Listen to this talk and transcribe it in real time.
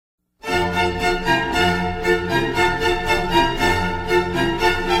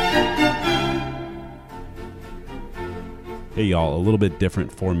Hey, y'all, a little bit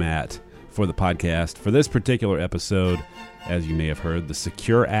different format for the podcast. For this particular episode, as you may have heard, the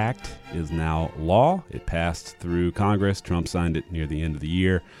Secure Act is now law. It passed through Congress. Trump signed it near the end of the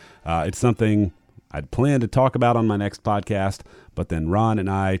year. It's something I'd planned to talk about on my next podcast, but then Ron and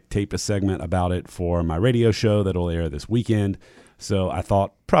I taped a segment about it for my radio show that'll air this weekend. So I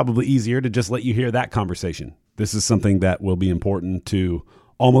thought probably easier to just let you hear that conversation. This is something that will be important to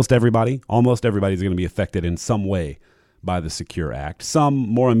almost everybody. Almost everybody's going to be affected in some way by the Secure Act. Some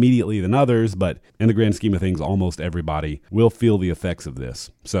more immediately than others, but in the grand scheme of things, almost everybody will feel the effects of this.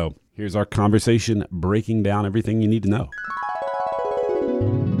 So here's our conversation breaking down everything you need to know.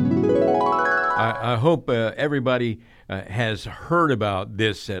 I hope everybody has heard about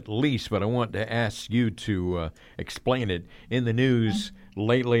this at least, but I want to ask you to explain it. In the news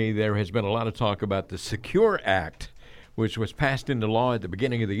lately, there has been a lot of talk about the Secure Act, which was passed into law at the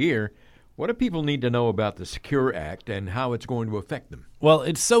beginning of the year. What do people need to know about the Secure Act and how it's going to affect them? Well,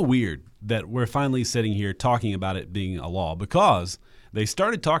 it's so weird that we're finally sitting here talking about it being a law because they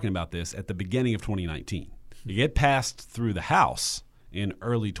started talking about this at the beginning of 2019. It get passed through the House in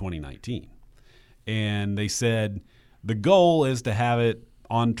early 2019. And they said the goal is to have it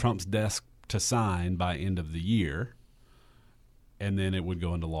on Trump's desk to sign by end of the year, and then it would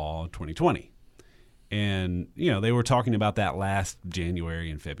go into law in 2020. And, they were talking about that last January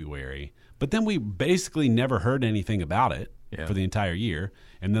and February. But then we basically never heard anything about it for the entire year.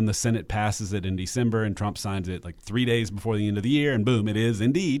 And then the Senate passes it in December, and Trump signs it like 3 days before the end of the year. And boom, it is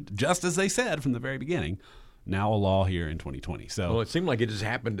indeed, just as they said from the very beginning, now a law here in 2020. So, well, it seemed like it just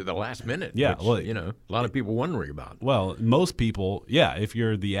happened at the last minute. Yeah, which, a lot of people wondering about. Well, most people, if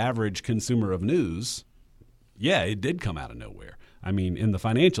you're the average consumer of news, it did come out of nowhere. I mean, in the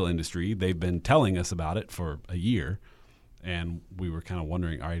financial industry, they've been telling us about it for a year, and we were kind of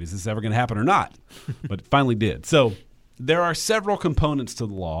wondering, all right, is this ever going to happen or not? But it finally did. So there are several components to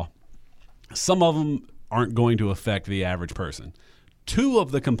the law. Some of them aren't going to affect the average person. Two of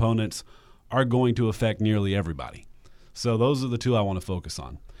the components are going to affect nearly everybody. So those are the two I want to focus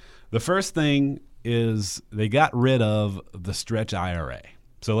on. The first thing is they got rid of the stretch IRA.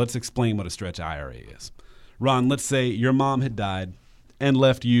 So let's explain what a stretch IRA is. Ron, let's say your mom had died and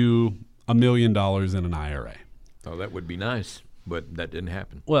left you $1 million in an IRA. Oh, that would be nice, but that didn't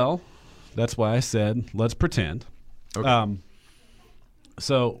happen. Well, that's why I said let's pretend. Okay.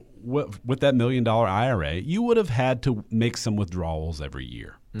 So with that $1 million IRA, you would have had to make some withdrawals every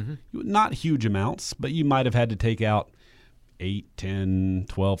year. Mm-hmm. Not huge amounts, but you might have had to take out $8,000, $10,000,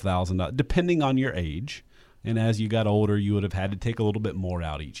 $12,000, depending on your age. And as you got older, you would have had to take a little bit more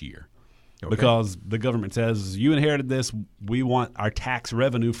out each year. Okay. Because the government says, you inherited this, we want our tax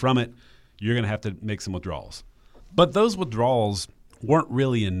revenue from it, you're going to have to make some withdrawals. But those withdrawals weren't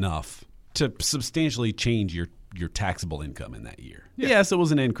really enough to substantially change your taxable income in that year. Yeah. Yes, it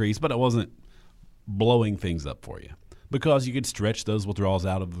was an increase, but it wasn't blowing things up for you because you could stretch those withdrawals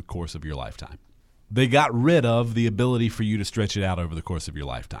out over the course of your lifetime. They got rid of the ability for you to stretch it out over the course of your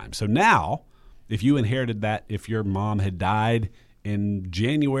lifetime. So now, if you inherited that, if your mom had died in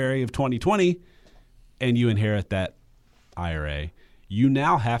January of 2020 and you inherit that IRA, you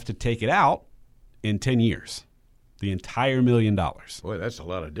now have to take it out in 10 years, the entire $1 million. Boy, that's a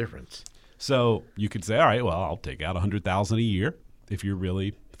lot of difference. So you could say, all right, well, I'll take out $100,000 a year if you're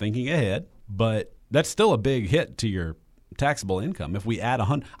really thinking ahead, but that's still a big hit to your taxable income. If we add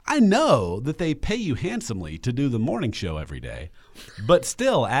I know that they pay you handsomely to do the morning show every day, but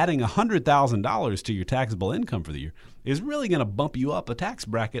still adding $100,000 to your taxable income for the year is really going to bump you up a tax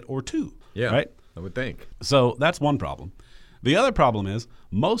bracket or two. Yeah, right? I would think. So that's one problem. The other problem is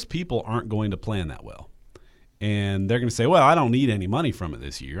most people aren't going to plan that well. And they're going to say, well, I don't need any money from it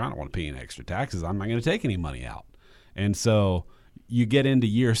this year. I don't want to pay any extra taxes. I'm not going to take any money out. And so you get into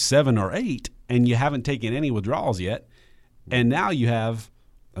year 7 or 8 and you haven't taken any withdrawals yet. And now you have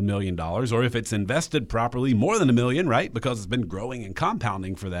 $1 million, or if it's invested properly, more than $1 million, right? Because it's been growing and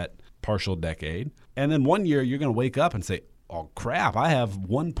compounding for that partial decade. And then one year you're going to wake up and say, oh, crap, I have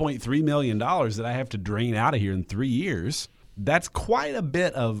 $1.3 million that I have to drain out of here in 3 years. That's quite a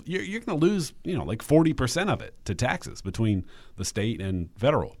bit of, you're going to lose, like 40% of it to taxes between the state and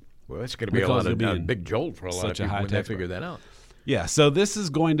federal. Well, that's going to be a big jolt for a lot of people when they figure that out. Yeah, so this is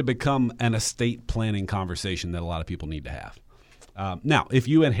going to become an estate planning conversation that a lot of people need to have. Now, if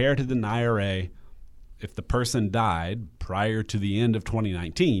you inherited an IRA, if the person died prior to the end of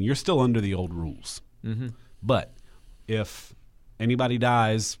 2019, you're still under the old rules. Mm-hmm. But if anybody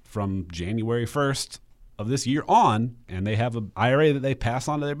dies from January 1st of this year on, and they have an IRA that they pass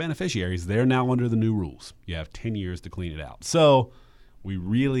on to their beneficiaries, they're now under the new rules. You have 10 years to clean it out. So we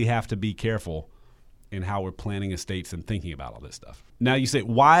really have to be careful in how we're planning estates and thinking about all this stuff. Now you say,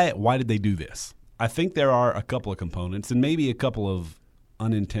 why did they do this? I think there are a couple of components and maybe a couple of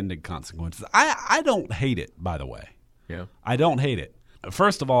unintended consequences. I don't hate it, by the way. Yeah. I don't hate it.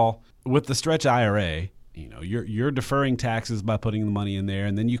 First of all, with the stretch IRA, you're deferring taxes by putting the money in there,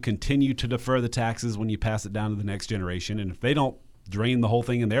 and then you continue to defer the taxes when you pass it down to the next generation. And if they don't drain the whole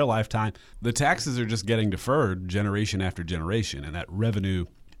thing in their lifetime, the taxes are just getting deferred generation after generation, and that revenue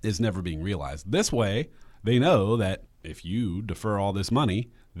is never being realized. This way, they know that if you defer all this money,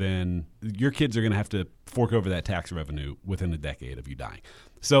 then your kids are going to have to fork over that tax revenue within a decade of you dying.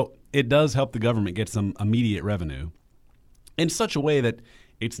 So it does help the government get some immediate revenue in such a way that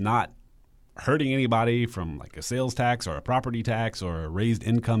it's not hurting anybody from like a sales tax or a property tax or a raised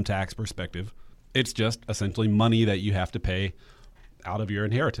income tax perspective. It's just essentially money that you have to pay out of your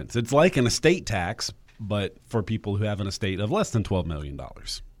inheritance. It's like an estate tax, but for people who have an estate of less than $12 million,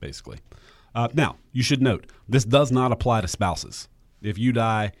 basically. Now, you should note, this does not apply to spouses. If you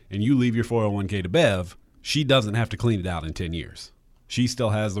die and you leave your 401k to Bev, she doesn't have to clean it out in 10 years. She still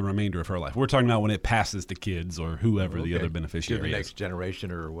has the remainder of her life. We're talking about when it passes to kids or whoever the other beneficiary the is. next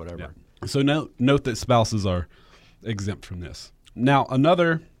generation or whatever. Yeah. So note that spouses are exempt from this. Now,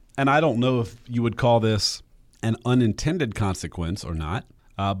 another, and I don't know if you would call this an unintended consequence or not,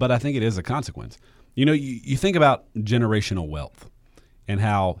 but I think it is a consequence. You think about generational wealth and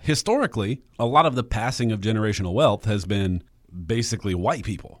how historically a lot of the passing of generational wealth has been basically white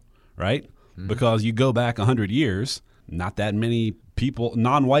people, right? Mm-hmm. Because you go back 100 years, not that many people,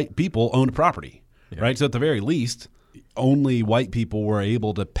 non-white people owned property, right? So at the very least, only white people were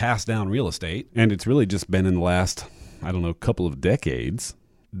able to pass down real estate. And it's really just been in the last, couple of decades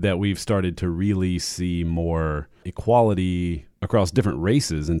that we've started to really see more equality across different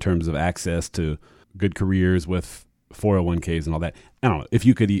races in terms of access to good careers with 401ks and all that. I don't know if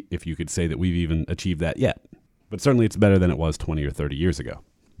you could say that we've even achieved that yet, but certainly it's better than it was 20 or 30 years ago.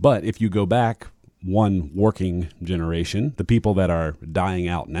 But if you go back one working generation, the people that are dying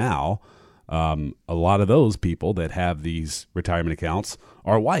out now, a lot of those people that have these retirement accounts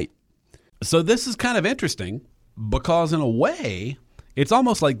are white. So this is kind of interesting because in a way, it's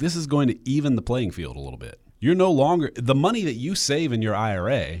almost like this is going to even the playing field a little bit. You're no longer, the money that you save in your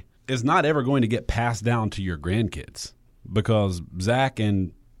IRA is not ever going to get passed down to your grandkids because Zach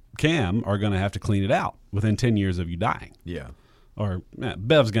and Cam are going to have to clean it out within 10 years of you dying. Yeah. Or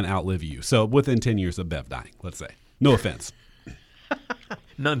Bev's going to outlive you. So within 10 years of Bev dying, let's say. No offense.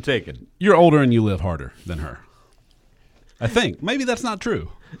 None taken. You're older and you live harder than her. I think. Maybe that's not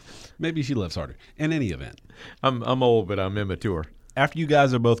true. Maybe she lives harder. In any event. I'm old, but I'm immature. After you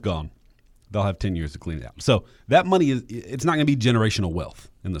guys are both gone, they'll have 10 years to clean it out. So that money, it's not going to be generational wealth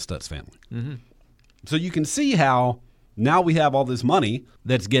in the Stutz family. Mm-hmm. So you can see how now we have all this money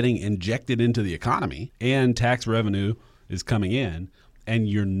that's getting injected into the economy and tax revenue is coming in, and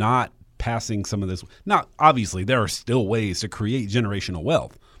you're not passing some of this. Now, obviously, there are still ways to create generational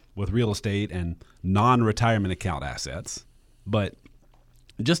wealth with real estate and non-retirement account assets. But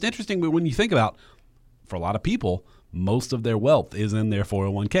just interesting when you think about, for a lot of people, most of their wealth is in their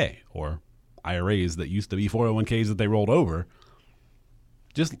 401k or IRAs that used to be 401ks that they rolled over.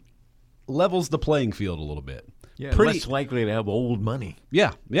 Just levels the playing field a little bit. Yeah, less likely to have old money.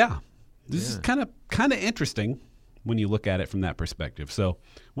 Yeah. This is kind of interesting when you look at it from that perspective. So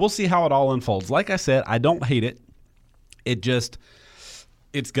we'll see how it all unfolds. Like I said, I don't hate it.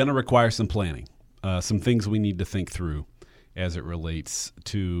 It's going to require some planning, some things we need to think through as it relates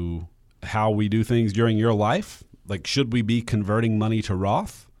to how we do things during your life. Like, should we be converting money to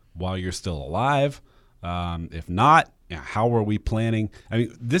Roth while you're still alive? If not, how are we planning? I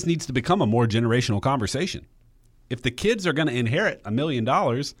mean, this needs to become a more generational conversation. If the kids are going to inherit $1 million,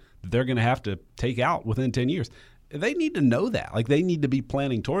 they're going to have to take out within 10 years. They need to know that. Like, they need to be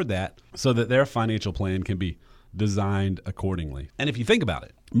planning toward that so that their financial plan can be designed accordingly. And if you think about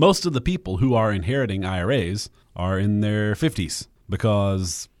it, most of the people who are inheriting IRAs are in their 50s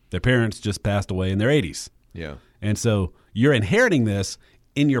because their parents just passed away in their 80s. Yeah. And so you're inheriting this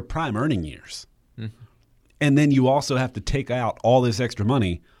in your prime earning years. Mm-hmm. And then you also have to take out all this extra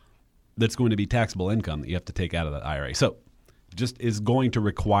money that's going to be taxable income that you have to take out of the IRA. So just is going to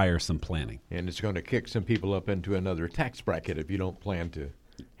require some planning. And it's going to kick some people up into another tax bracket if you don't plan to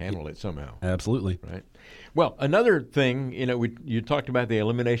handle it somehow. Absolutely. Right. Well, another thing, you talked about the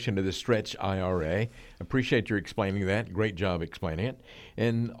elimination of the stretch IRA. Appreciate your explaining that. Great job explaining it.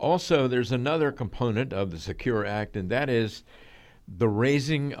 And also there's another component of the Secure Act, and that is the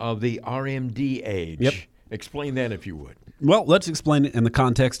raising of the RMD age. Yep. Explain that if you would. Well, let's explain it in the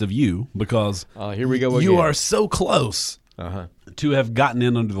context of you because here we go again. You are so close to have gotten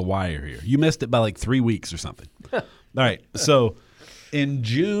in under the wire here. You missed it by like 3 weeks or something. All right. So in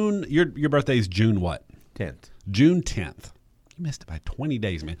June, your birthday is June what? 10th. June 10th. You missed it by 20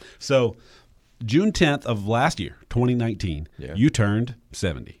 days, man. So June 10th of last year, 2019, you turned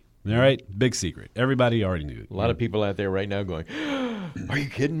 70. All right? Big secret. Everybody already knew it. A lot of people out there right now going, are you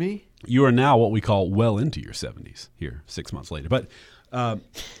kidding me? You are now what we call well into your 70s here 6 months later. But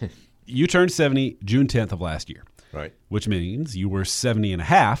you turned 70 June 10th of last year. Right. Which means you were 70 and a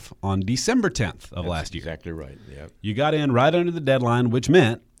half on December 10th of last year. Exactly right. Yeah. You got in right under the deadline, which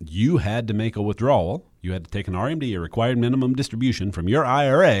meant you had to make a withdrawal. You had to take an RMD, a required minimum distribution, from your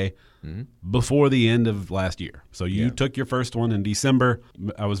IRA before the end of last year. So you took your first one in December.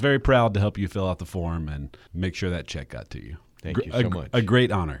 I was very proud to help you fill out the form and make sure that check got to you. Thank you so much. A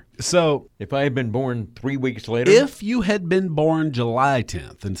great honor. So if I had been born 3 weeks later? If you had been born July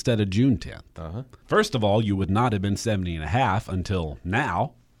 10th instead of June 10th, first of all, you would not have been 70 and a half until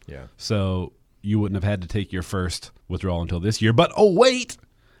now. Yeah. So you wouldn't have had to take your first withdrawal until this year. But, oh, wait,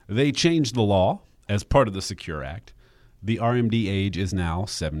 they changed the law as part of the Secure Act. The RMD age is now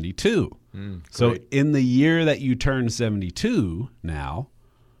 72. So in the year that you turn 72 now,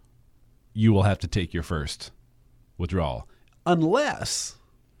 you will have to take your first withdrawal. Unless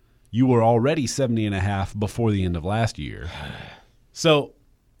you were already 70 and a half before the end of last year. So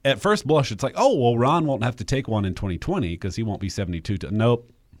at first blush, it's like, oh, well, Ron won't have to take one in 2020 because he won't be 72.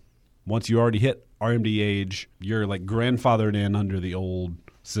 Nope. Once you already hit RMD age, you're like grandfathered in under the old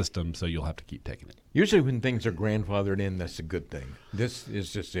system, so you'll have to keep taking it. Usually when things are grandfathered in, that's a good thing. This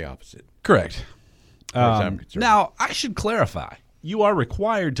is just the opposite. Correct. As far as I'm concerned. Now, I should clarify. You are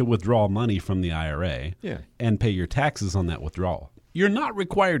required to withdraw money from the IRA and pay your taxes on that withdrawal. You're not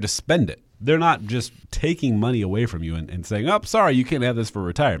required to spend it. They're not just taking money away from you and saying, oh, sorry, you can't have this for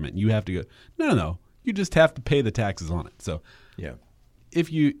retirement. You have to go. No. You just have to pay the taxes on it. So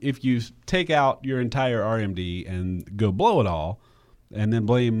if you take out your entire RMD and go blow it all and then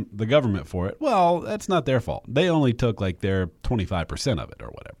blame the government for it, well, that's not their fault. They only took like their 25% of it or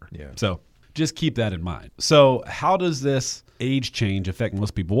whatever. Yeah. So just keep that in mind. So how does this age change affect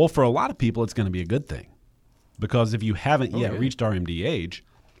most people? Well, for a lot of people, it's going to be a good thing. Because if you haven't yet reached RMD age,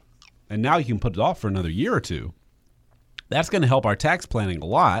 and now you can put it off for another year or two, that's going to help our tax planning a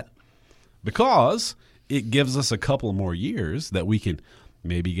lot because it gives us a couple more years that we can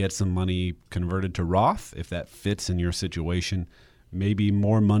maybe get some money converted to Roth if that fits in your situation. Maybe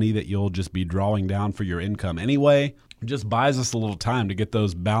more money that you'll just be drawing down for your income anyway. It just buys us a little time to get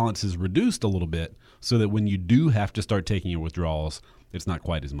those balances reduced a little bit so that when you do have to start taking your withdrawals, it's not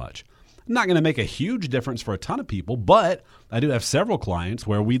quite as much. Not going to make a huge difference for a ton of people, but I do have several clients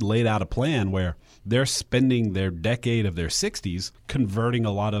where we laid out a plan where they're spending their decade of their 60s converting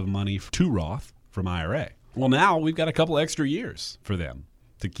a lot of money to Roth from IRA. Well, now we've got a couple extra years for them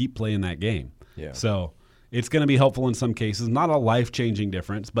to keep playing that game. Yeah. So it's going to be helpful in some cases, not a life-changing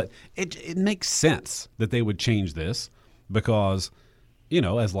difference, but it makes sense that they would change this because, you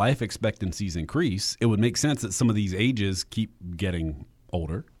know, as life expectancies increase, it would make sense that some of these ages keep getting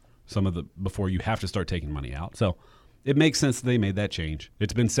older. Before you have to start taking money out. So it makes sense that they made that change.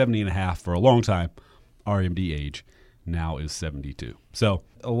 It's been 70 and a half for a long time. RMD age now is 72. So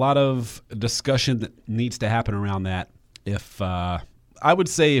a lot of discussion that needs to happen around that. I would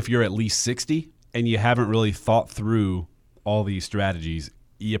say if you're at least 60 and you haven't really thought through all these strategies,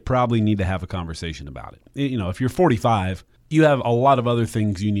 you probably need to have a conversation about it. You know, if you're 45, you have a lot of other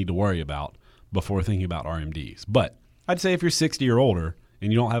things you need to worry about before thinking about RMDs. But I'd say if you're 60 or older,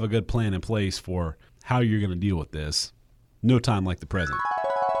 and you don't have a good plan in place for how you're going to deal with this, no time like the present.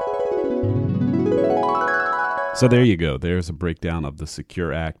 So there you go. There's a breakdown of the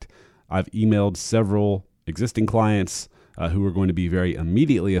Secure Act. I've emailed several existing clients who are going to be very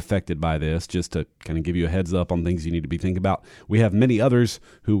immediately affected by this, just to kind of give you a heads up on things you need to be thinking about. We have many others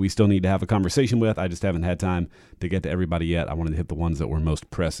who we still need to have a conversation with. I just haven't had time to get to everybody yet. I wanted to hit the ones that were most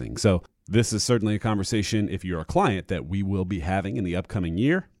pressing. So this is certainly a conversation, if you're a client, that we will be having in the upcoming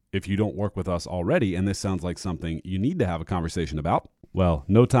year. If you don't work with us already, and this sounds like something you need to have a conversation about, well,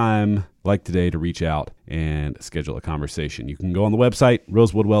 no time like today to reach out and schedule a conversation. You can go on the website,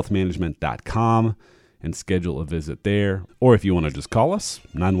 rosewoodwealthmanagement.com, and schedule a visit there. Or if you want to just call us,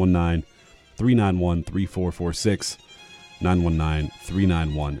 919-391-3446,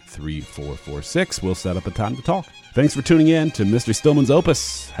 919-391-3446. We'll set up a time to talk. Thanks for tuning in to Mr. Stillman's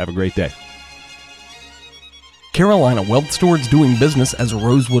Opus. Have a great day. Carolina Wealth Stewards doing business as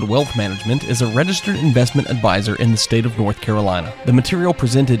Rosewood Wealth Management is a registered investment advisor in the state of North Carolina. The material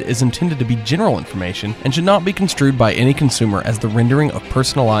presented is intended to be general information and should not be construed by any consumer as the rendering of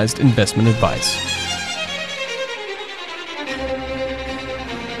personalized investment advice.